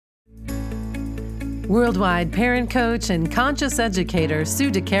Worldwide parent coach and conscious educator Sue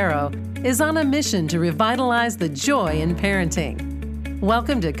DeCaro is on a mission to revitalize the joy in parenting.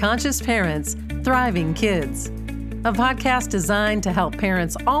 Welcome to Conscious Parents, Thriving Kids, a podcast designed to help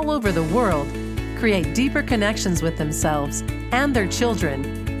parents all over the world create deeper connections with themselves and their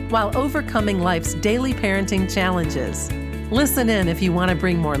children while overcoming life's daily parenting challenges. Listen in if you want to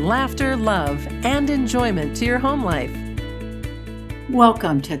bring more laughter, love, and enjoyment to your home life.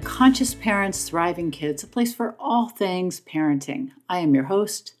 Welcome to Conscious Parents, Thriving Kids, a place for all things parenting. I am your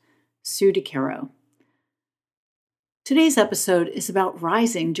host, Sue DeCaro. Today's episode is about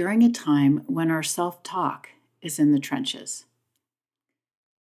rising during a time when our self-talk is in the trenches.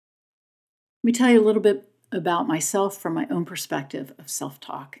 Let me tell you a little bit about myself from my own perspective of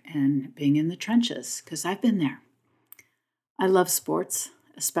self-talk and being in the trenches, because I've been there. I love sports,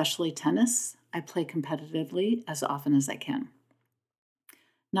 especially tennis. I play competitively as often as I can.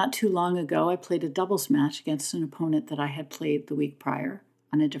 Not too long ago, I played a doubles match against an opponent that I had played the week prior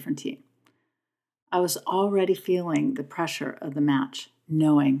on a different team. I was already feeling the pressure of the match,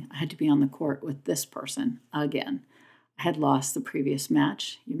 knowing I had to be on the court with this person again. I had lost the previous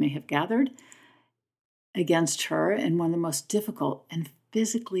match, you may have gathered, against her in one of the most difficult and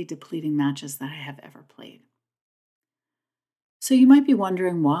physically depleting matches that I have ever played. So you might be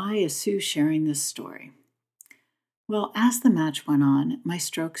wondering, why is Sue sharing this story? Well, as the match went on, my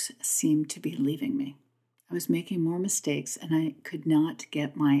strokes seemed to be leaving me. I was making more mistakes and I could not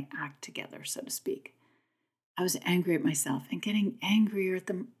get my act together, so to speak. I was angry at myself and getting angrier at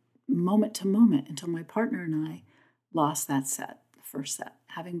the moment to moment until my partner and I lost that set, the first set,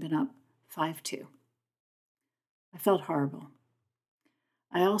 having been up 5-2. I felt horrible.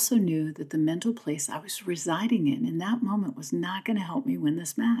 I also knew that the mental place I was residing in that moment was not going to help me win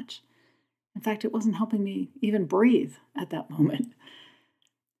this match. In fact, it wasn't helping me even breathe at that moment.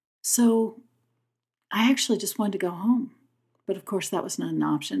 So I actually just wanted to go home. But of course, that was not an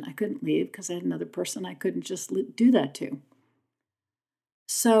option. I couldn't leave because I had another person I couldn't just do that to.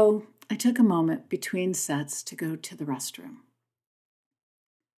 So I took a moment between sets to go to the restroom.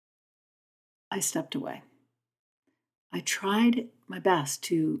 I stepped away. I tried my best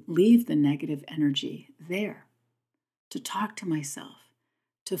to leave the negative energy there, to talk to myself,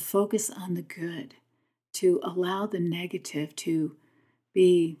 to focus on the good, to allow the negative to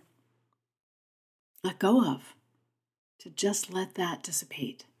be let go of, to just let that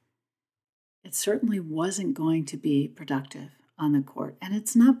dissipate. It certainly wasn't going to be productive on the court, and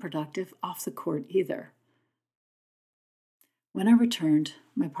it's not productive off the court either. When I returned,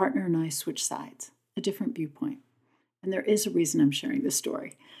 my partner and I switched sides, a different viewpoint. And there is a reason I'm sharing this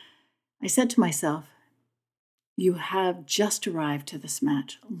story. I said to myself, you have just arrived to this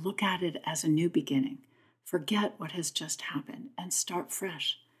match. Look at it as a new beginning. Forget what has just happened and start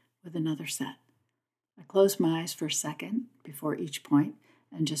fresh with another set. I closed my eyes for a second before each point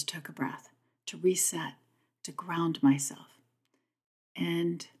and just took a breath to reset, to ground myself.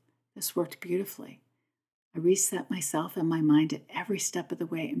 And this worked beautifully. I reset myself and my mind at every step of the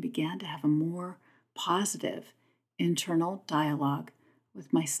way and began to have a more positive internal dialogue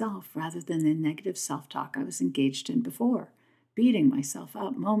with myself rather than the negative self-talk I was engaged in before, beating myself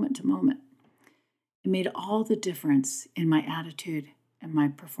up moment to moment. It made all the difference in my attitude and my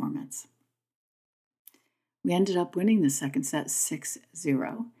performance. We ended up winning the second set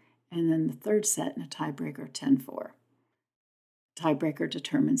 6-0, and then the third set in a tiebreaker 10-4. Tiebreaker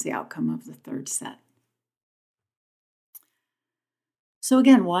determines the outcome of the third set. So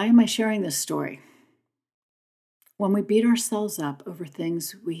again, why am I sharing this story? When we beat ourselves up over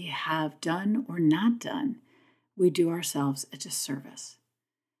things we have done or not done, we do ourselves a disservice.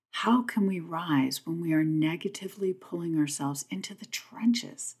 How can we rise when we are negatively pulling ourselves into the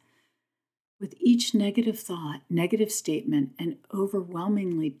trenches? With each negative thought, negative statement, and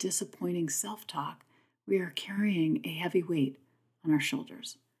overwhelmingly disappointing self-talk, we are carrying a heavy weight on our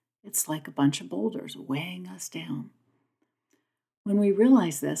shoulders. It's like a bunch of boulders weighing us down. When we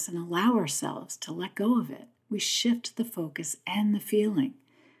realize this and allow ourselves to let go of it, we shift the focus and the feeling.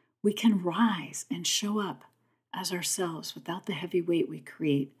 We can rise and show up as ourselves without the heavy weight we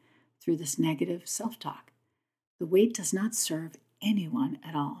create through this negative self-talk. The weight does not serve anyone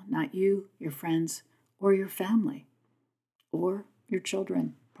at all, not you, your friends, or your family, or your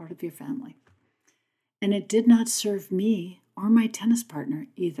children, part of your family. And it did not serve me or my tennis partner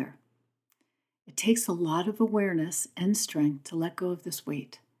either. It takes a lot of awareness and strength to let go of this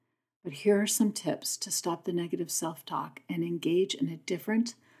weight. But here are some tips to stop the negative self-talk and engage in a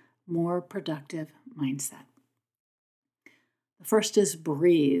different, more productive mindset. The first is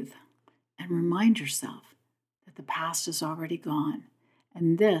breathe and remind yourself that the past is already gone,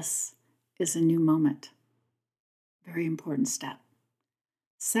 and this is a new moment. Very important step.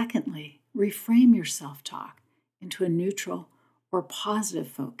 Secondly, reframe your self-talk into a neutral or positive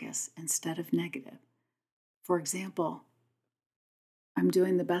focus instead of negative. For example, I'm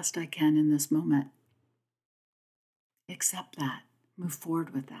doing the best I can in this moment. Accept that. Move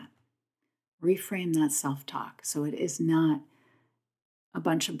forward with that. Reframe that self-talk so it is not a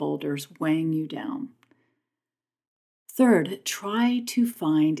bunch of boulders weighing you down. Third, try to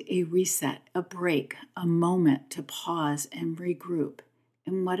find a reset, a break, a moment to pause and regroup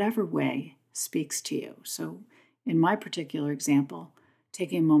in whatever way speaks to you. So in my particular example,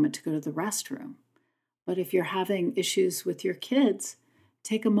 taking a moment to go to the restroom. But if you're having issues with your kids,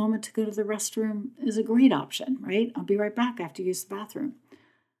 take a moment to go to the restroom is a great option, right? I'll be right back. I have to use the bathroom.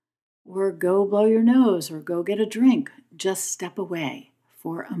 Or go blow your nose or go get a drink. Just step away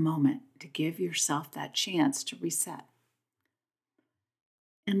for a moment to give yourself that chance to reset.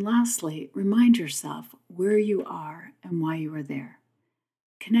 And lastly, remind yourself where you are and why you are there.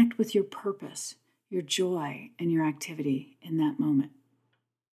 Connect with your purpose, your joy, and your activity in that moment.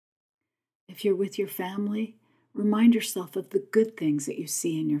 If you're with your family, remind yourself of the good things that you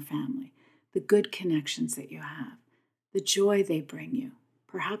see in your family, the good connections that you have, the joy they bring you,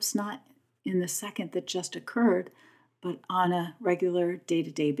 perhaps not in the second that just occurred, but on a regular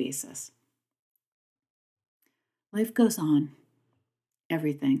day-to-day basis. Life goes on.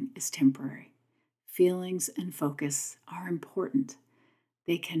 Everything is temporary. Feelings and focus are important.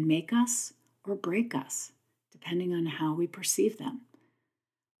 They can make us or break us, depending on how we perceive them.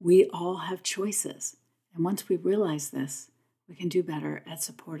 We all have choices, and once we realize this, we can do better at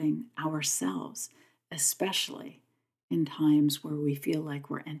supporting ourselves, especially in times where we feel like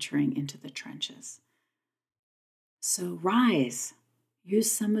we're entering into the trenches. So rise.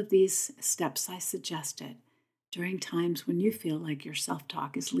 Use some of these steps I suggested during times when you feel like your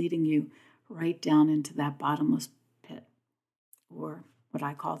self-talk is leading you right down into that bottomless pit, or what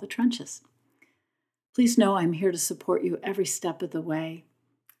I call the trenches. Please know I'm here to support you every step of the way.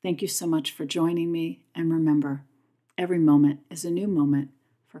 Thank you so much for joining me, and remember, every moment is a new moment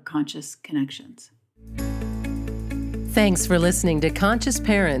for conscious connections. Thanks for listening to Conscious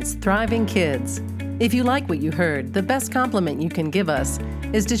Parents, Thriving Kids. If you like what you heard, the best compliment you can give us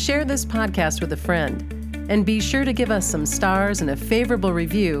is to share this podcast with a friend. And be sure to give us some stars and a favorable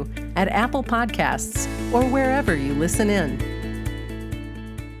review at Apple Podcasts or wherever you listen in.